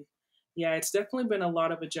outside. And yeah, it's definitely been a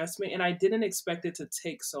lot of adjustment, and I didn't expect it to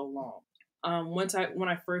take so long. When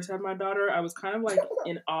I first had my daughter, I was kind of like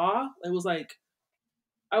in awe. It was like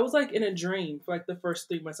I was like in a dream for like the first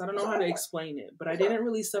 3 months. I don't know how to explain it, but I didn't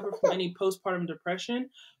really suffer from any postpartum depression.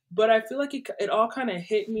 But I feel like it all kind of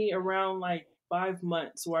hit me around like 5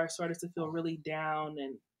 months where I started to feel really down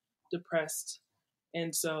and depressed.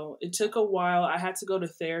 And so it took a while. I had to go to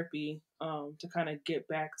therapy to kind of get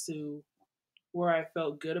back to where I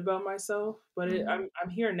felt good about myself. But mhm. I'm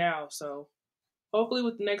here now, so hopefully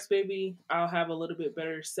with the next baby, I'll have a little bit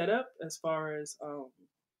better setup as far as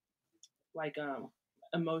like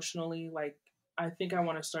emotionally. Like I think I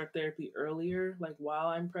want to start therapy earlier, like while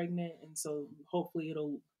I'm pregnant, and so hopefully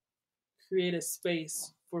it'll create a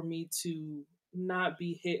space for me to not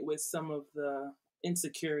be hit with some of the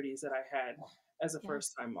insecurities that I had as a Yes.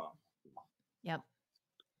 first time mom. Yep.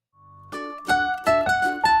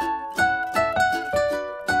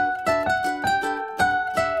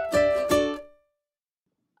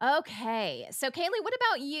 Okay. So, Kaylee, what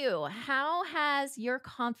about you? How has your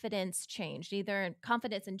confidence changed? Either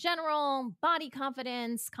confidence in general, body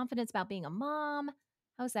confidence, confidence about being a mom.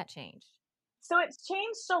 How's that changed? So it's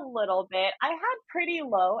changed a little bit. I had pretty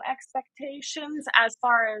low expectations as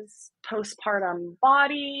far as postpartum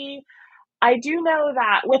body. I do know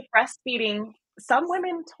that with breastfeeding, some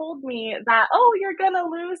women told me that, oh, you're going to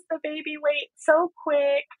lose the baby weight so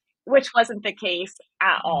quick, which wasn't the case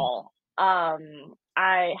at Mhm. all.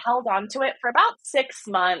 I held on to it for about 6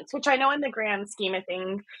 months, which I know in the grand scheme of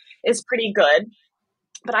things is pretty good.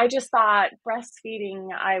 But I just thought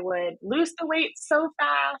breastfeeding, I would lose the weight so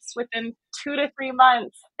fast within 2 to 3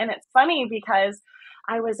 months. And it's funny because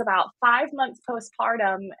I was about 5 months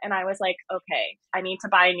postpartum and I was like, okay, I need to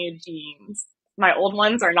buy new jeans. My old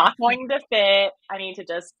ones are not going to fit. I need to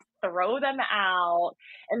just throw them out.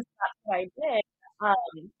 And so that's what I did.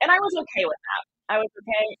 And I was okay with that. I was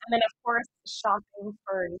okay. And then, of course, shopping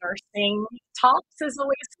for nursing tops is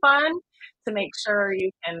always fun to make sure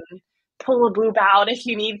you can pull a boob out if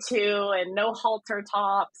you need to, and no halter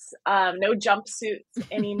tops, no jumpsuits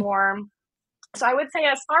anymore. So I would say,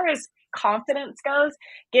 as far as confidence goes,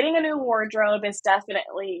 getting a new wardrobe is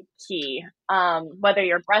definitely key, whether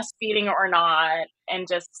you're breastfeeding or not, and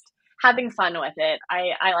just having fun with it.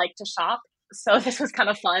 I like to shop, so this was kind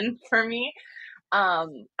of fun for me.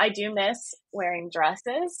 I do miss wearing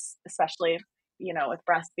dresses, especially, with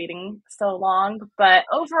breastfeeding so long. But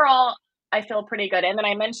overall, I feel pretty good. And then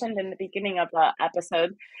I mentioned in the beginning of the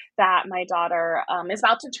episode that my daughter is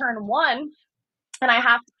about to turn 1, and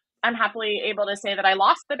I'm happily able to say that I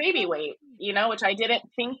lost the baby weight, which I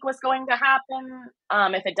didn't think was going to happen.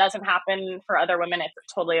 If it doesn't happen for other women, it's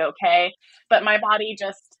totally okay. But my body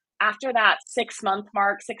just, after that 6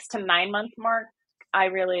 to 9 month mark, I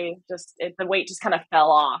really the weight just kind of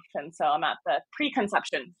fell off. And so I'm at the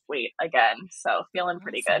preconception weight again. So feeling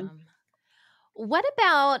pretty good. Awesome. What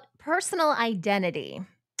about personal identity?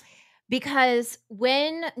 Because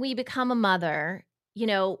when we become a mother,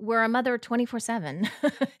 we're a mother 24/7.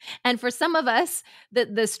 And for some of us,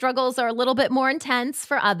 the struggles are a little bit more intense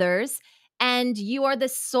for others. And you are the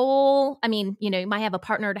sole, you might have a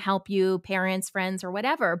partner to help you, parents, friends, or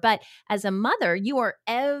whatever. But as a mother, you are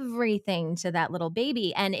everything to that little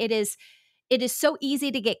baby. And it is so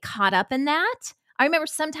easy to get caught up in that. I remember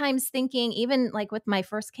sometimes thinking, even like with my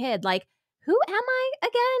first kid, like, who am I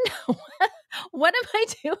again? What am I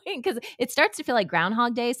doing? Because it starts to feel like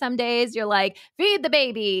Groundhog Day some days. You're like, feed the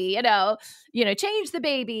baby, change the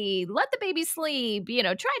baby, let the baby sleep,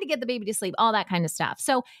 try to get the baby to sleep, all that kind of stuff.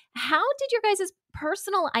 So how did your guys'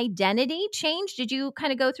 personal identity change? Did you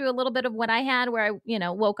kind of go through a little bit of what I had where I,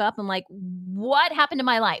 woke up and like, what happened to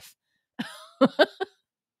my life?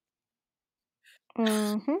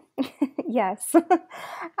 Yes.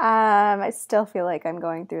 I still feel like I'm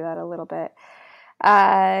going through that a little bit.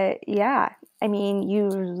 Yeah. I mean, you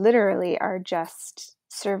literally are just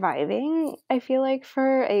surviving, I feel like,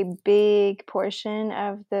 for a big portion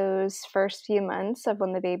of those first few months of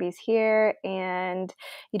when the baby's here, and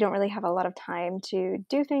you don't really have a lot of time to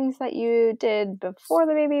do things that you did before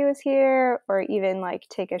the baby was here, or even like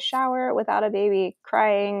take a shower without a baby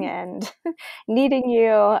crying and needing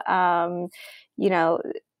you. You know,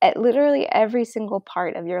 at literally every single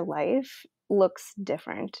part of your life looks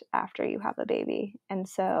different after you have a baby. And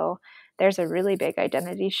so there's a really big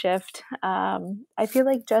identity shift. I feel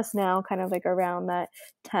like just now, kind of like around that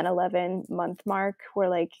 10, 11 month mark, we're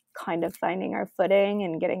like kind of finding our footing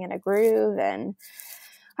and getting in a groove. And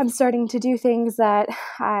I'm starting to do things that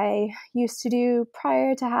I used to do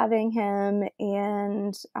prior to having him.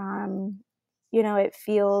 And, it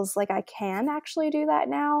feels like I can actually do that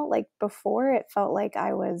now. Like before, it felt like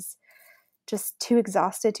I was just too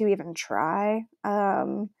exhausted to even try.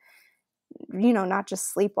 Not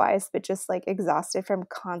just sleep wise, but just like exhausted from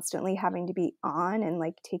constantly having to be on and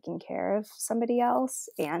like taking care of somebody else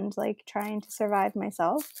and like trying to survive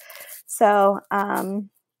myself. So,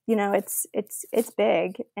 it's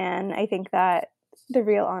big. And I think that the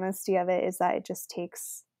real honesty of it is that it just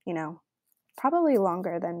takes, probably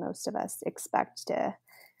longer than most of us expect to,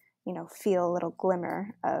 feel a little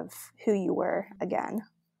glimmer of who you were again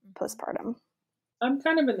postpartum. I'm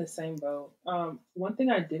kind of in the same boat. One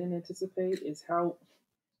thing I didn't anticipate is how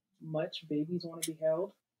much babies want to be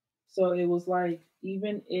held. So it was like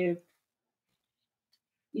even if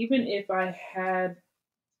I had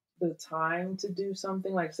the time to do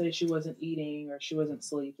something, like say she wasn't eating or she wasn't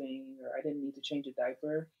sleeping or I didn't need to change a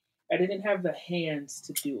diaper, I didn't have the hands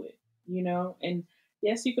to do it. And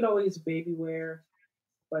yes, you could always baby wear,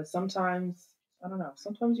 but sometimes, I don't know,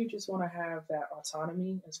 sometimes you just want to have that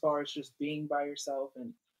autonomy as far as just being by yourself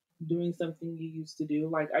and doing something you used to do.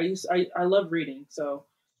 Like I love reading. So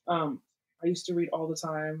um I used to read all the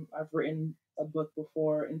time. I've written a book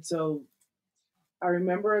before. And so I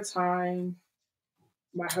remember a time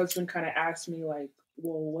my husband kind of asked me like,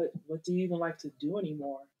 well, what do you even like to do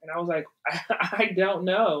anymore? And I was like, I don't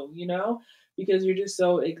know, because you're just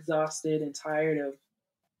so exhausted and tired of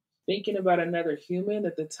thinking about another human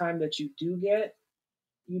that the time that you do get,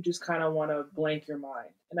 you just kind of want to blank your mind.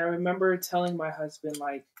 And I remember telling my husband,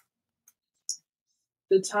 like,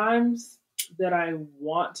 the times that I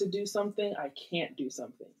want to do something, I can't do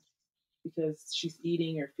something because she's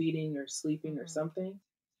eating or feeding or sleeping or something.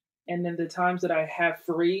 And then the times that I have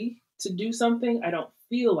free to do something, I don't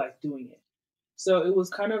feel like doing it. So it was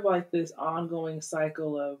kind of like this ongoing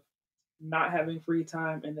cycle of not having free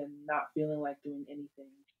time and then not feeling like doing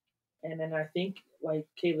anything. And then I think, like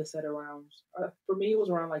Kayla said, around for me, it was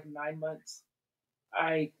around like 9 months.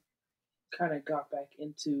 I kind of got back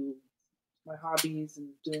into my hobbies and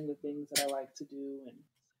doing the things that I like to do.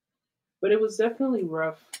 But it was definitely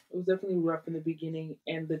rough. It was definitely rough in the beginning,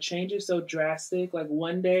 and the change is so drastic. Like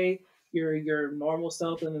one day you're your normal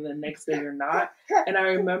self, and then the next day you're not. And I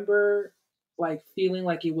remember like feeling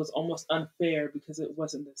like it was almost unfair because it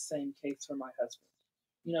wasn't the same case for my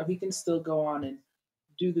husband. He can still go on and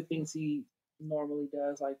do the things he normally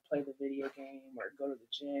does, like play the video game or go to the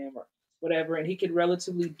gym or whatever, and he could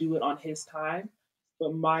relatively do it on his time.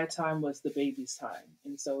 But my time was the baby's time,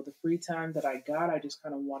 and so the free time that I got, I just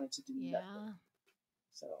kind of wanted to do nothing.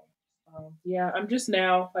 So, yeah, I'm just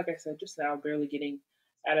now, like I said, just now barely getting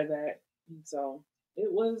out of that, and so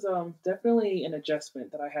it was definitely an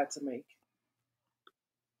adjustment that I had to make.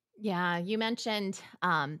 Yeah, you mentioned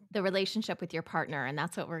the relationship with your partner, and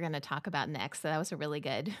that's what we're going to talk about next. So that was a really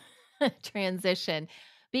good transition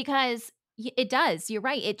because It does. You're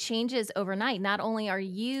right. It changes overnight. Not only are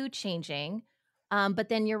you changing, but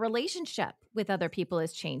then your relationship with other people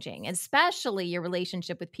is changing, especially your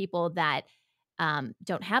relationship with people that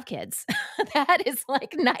don't have kids. That is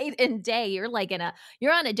like night and day. You're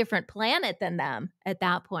on a different planet than them at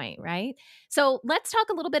that point, right? So let's talk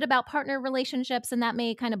a little bit about partner relationships, and that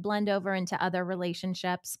may kind of blend over into other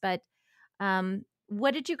relationships. But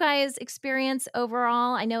what did you guys experience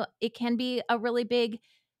overall? I know it can be a really big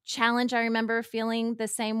challenge. I remember feeling the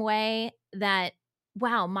same way that,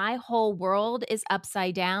 wow, my whole world is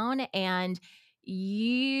upside down and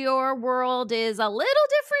your world is a little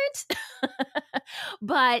different.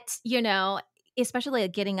 But, especially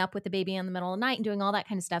like getting up with the baby in the middle of the night and doing all that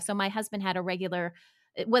kind of stuff. So my husband had a regular,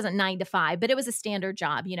 it wasn't 9 to 5, but it was a standard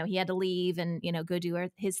job. He had to leave and, go do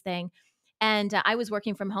his thing. And I was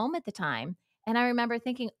working from home at the time. And I remember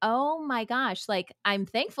thinking, oh my gosh, like I'm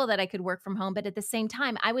thankful that I could work from home. But at the same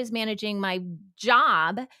time, I was managing my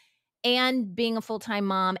job and being a full-time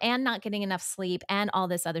mom and not getting enough sleep and all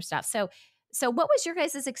this other stuff. So what was your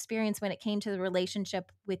guys' experience when it came to the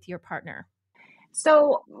relationship with your partner?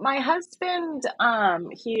 So my husband,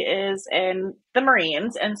 he is in the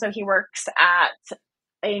Marines, and so he works at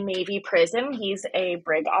a Navy prison. He's a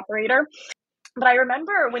brig operator. But I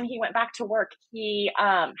remember when he went back to work, he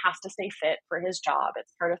has to stay fit for his job.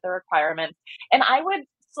 It's part of the requirements. And I would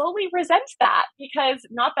slowly resent that because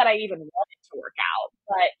not that I even wanted to work out,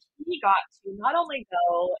 but he got to not only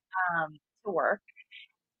go to work,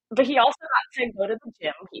 but he also got to go to the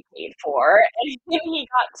gym he paid for, and he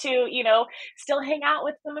got to, still hang out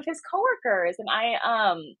with some of his coworkers. And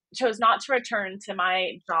I chose not to return to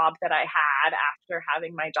my job that I had after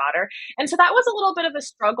having my daughter. And so that was a little bit of a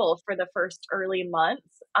struggle for the first early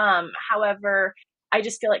months. However, I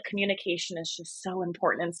just feel like communication is just so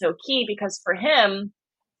important and so key because for him,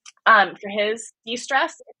 for his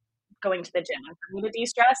de-stress, it's going to the gym. And for me to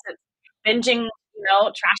de-stress, it's binging,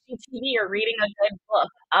 trashy TV or reading a good book.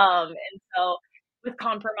 And so with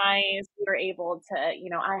compromise, we were able to,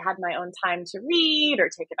 I had my own time to read or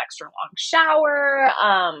take an extra long shower,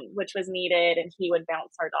 which was needed. And he would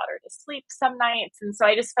bounce our daughter to sleep some nights. And so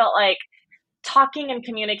I just felt like talking and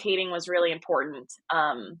communicating was really important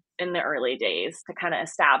in the early days to kind of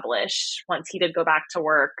establish once he did go back to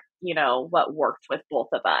work, what worked with both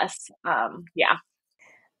of us. Yeah.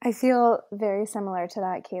 I feel very similar to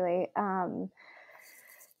that, Kaylee.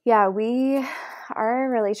 Yeah, our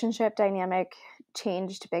relationship dynamic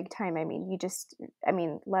changed big time. I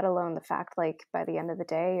mean, let alone the fact, like, by the end of the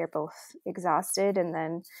day, you're both exhausted. And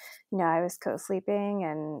then, I was co-sleeping,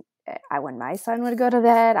 and when my son would go to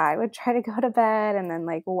bed, I would try to go to bed. And then,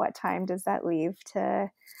 like, what time does that leave to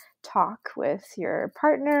talk with your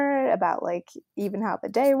partner about, like, even how the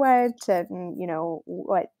day went and,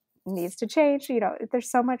 what needs to change? There's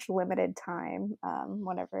so much limited time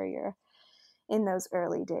whenever you're in those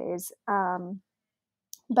early days.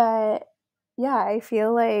 But yeah, I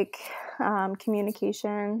feel like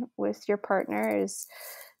communication with your partner is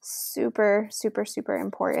super, super, super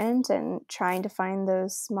important, and trying to find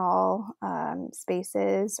those small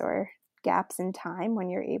spaces or gaps in time when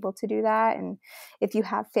you're able to do that. And if you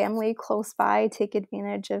have family close by, take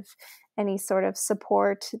advantage of any sort of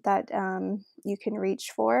support that you can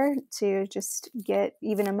reach for to just get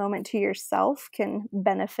even a moment to yourself can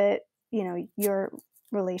benefit, your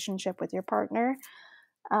relationship with your partner.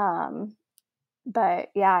 But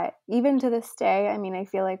yeah, even to this day, I mean, I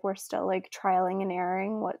feel like we're still like trialing and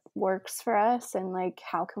erroring what works for us, and like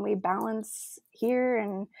how can we balance here,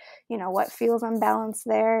 and what feels unbalanced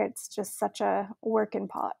there. It's just such a work in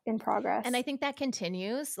progress. And I think that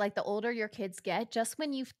continues. Like the older your kids get, just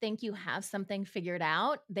when you think you have something figured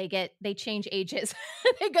out, they change ages.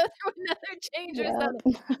 They go through another change or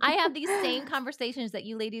something. I have these same conversations that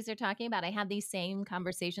you ladies are talking about. I have these same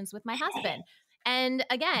conversations with my husband. And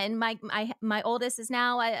again, my oldest is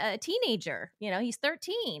now a teenager. He's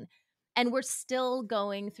 13, and we're still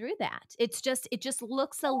going through that. It just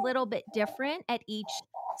looks a little bit different at each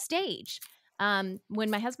stage. When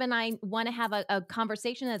my husband and I want to have a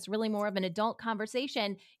conversation that's really more of an adult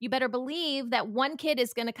conversation, you better believe that one kid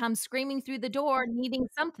is going to come screaming through the door needing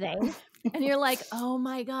something. And you're like, oh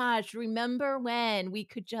my gosh, remember when we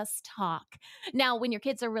could just talk? Now, when your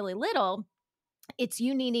kids are really little, it's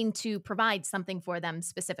you needing to provide something for them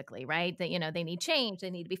specifically, right? That, they need change, they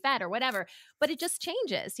need to be fed or whatever, but it just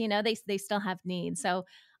changes, they still have needs. So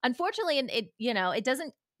unfortunately, and it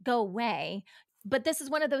doesn't go away, but this is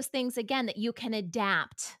one of those things again, that you can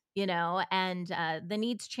adapt, and the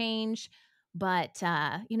needs change, but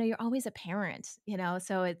you're always a parent,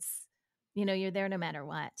 so it's, you're there no matter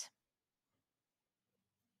what.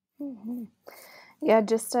 Mm-hmm. Yeah,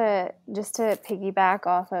 just to piggyback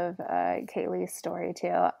off of Kaylee's story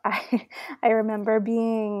too. I remember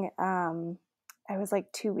being I was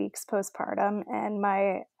like 2 weeks postpartum, and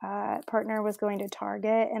my partner was going to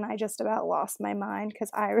Target, and I just about lost my mind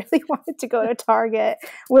because I really wanted to go to Target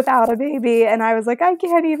without a baby, and I was like, I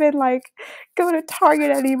can't even like go to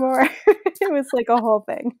Target anymore. It was like a whole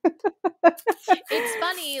thing. It's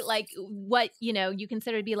funny, like what, you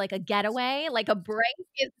consider to be like a getaway, like a break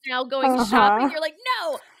is now going shopping. You're like,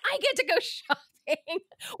 no, I get to go shopping.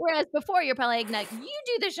 Whereas before you're probably like, no, you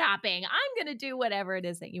do the shopping. I'm going to do whatever it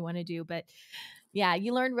is that you want to do. But yeah,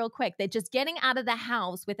 you learn real quick that just getting out of the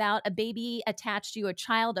house without a baby attached to you, a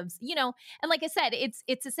child of, and like I said, it's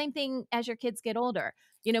the same thing as your kids get older.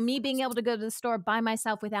 Me being able to go to the store by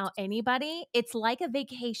myself without anybody, it's like a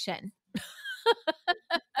vacation.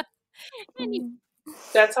 And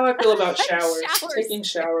That's how I feel about showers. Taking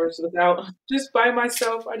showers without, just by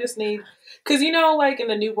myself. I just need, because like in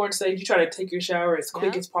the newborn stage, you try to take your shower as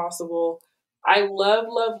quick as possible. I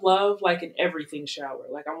love, like an everything shower.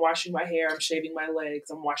 Like I'm washing my hair, I'm shaving my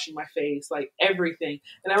legs, I'm washing my face, like everything.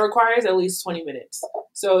 And that requires at least 20 minutes.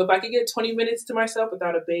 So if I could get 20 minutes to myself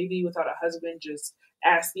without a baby, without a husband just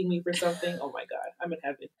asking me for something, oh my God, I'm in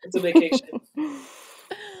heaven. It's a vacation.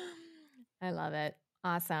 I love it.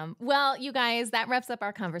 Awesome. Well, you guys, that wraps up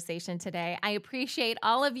our conversation today. I appreciate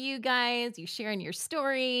all of you guys, you sharing your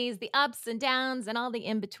stories, the ups and downs and all the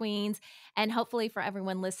in-betweens. And hopefully for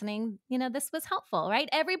everyone listening, this was helpful, right?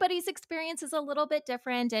 Everybody's experience is a little bit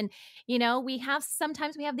different. And,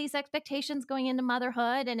 sometimes we have these expectations going into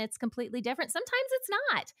motherhood and it's completely different. Sometimes it's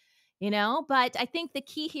not, but I think the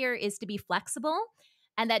key here is to be flexible.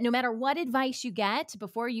 And that no matter what advice you get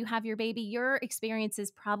before you have your baby, your experience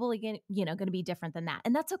is probably going to be different than that.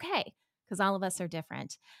 And that's okay because all of us are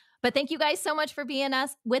different. But thank you guys so much for being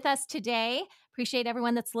with us today. Appreciate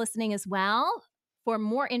everyone that's listening as well. For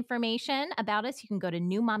more information about us, you can go to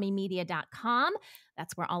newmommymedia.com.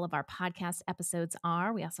 That's where all of our podcast episodes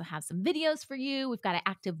are. We also have some videos for you. We've got an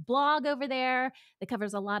active blog over there that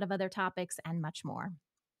covers a lot of other topics and much more.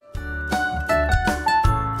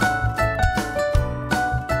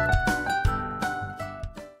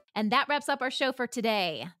 And that wraps up our show for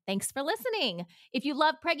today. Thanks for listening. If you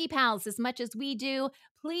love Preggy Pals as much as we do,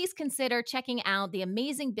 please consider checking out the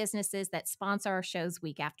amazing businesses that sponsor our shows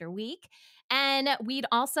week after week. And we'd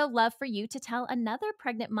also love for you to tell another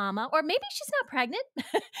pregnant mama, or maybe she's not pregnant.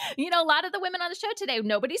 A lot of the women on the show today,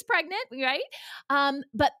 nobody's pregnant, right?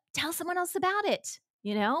 But tell someone else about it.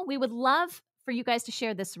 We would love for you guys to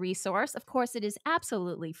share this resource. Of course, it is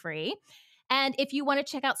absolutely free. And if you want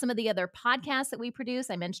to check out some of the other podcasts that we produce,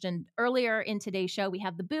 I mentioned earlier in today's show, we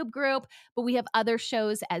have the Boob Group, but we have other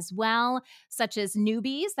shows as well, such as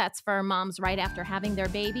Newbies. That's for moms right after having their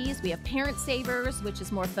babies. We have Parent Savers, which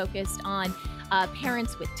is more focused on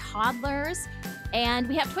parents with toddlers. And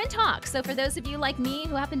we have Twin Talk. So for those of you like me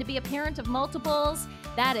who happen to be a parent of multiples,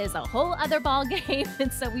 that is a whole other ball game.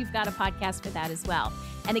 And so we've got a podcast for that as well.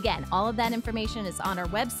 And again, all of that information is on our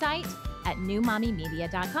website at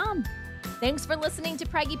newmommymedia.com. Thanks for listening to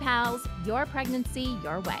Preggy Pals, your pregnancy,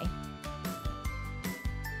 your way.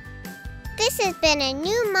 This has been a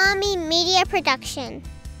New Mommy Media production.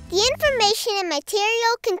 The information and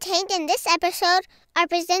material contained in this episode are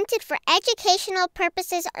presented for educational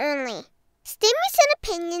purposes only. Statements and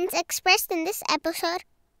opinions expressed in this episode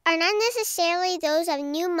are not necessarily those of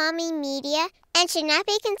New Mommy Media and should not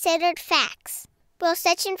be considered facts. While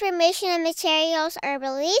such information and materials are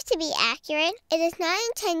believed to be accurate, it is not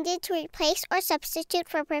intended to replace or substitute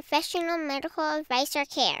for professional medical advice or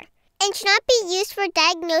care, and should not be used for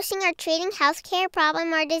diagnosing or treating healthcare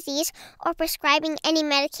problem or disease or prescribing any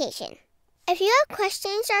medication. If you have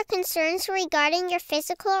questions or concerns regarding your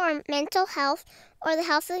physical or mental health or the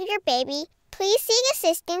health of your baby, please seek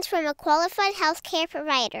assistance from a qualified healthcare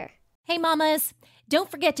provider. Hey mamas, don't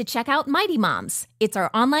forget to check out Mighty Moms. It's our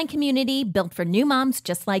online community built for new moms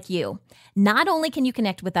just like you. Not only can you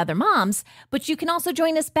connect with other moms, but you can also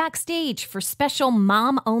join us backstage for special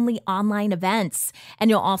mom-only online events. And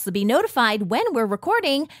you'll also be notified when we're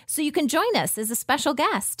recording so you can join us as a special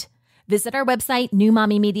guest. Visit our website,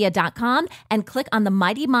 newmommymedia.com, and click on the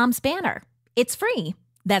Mighty Moms banner. It's free.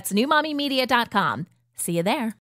 That's newmommymedia.com. See you there.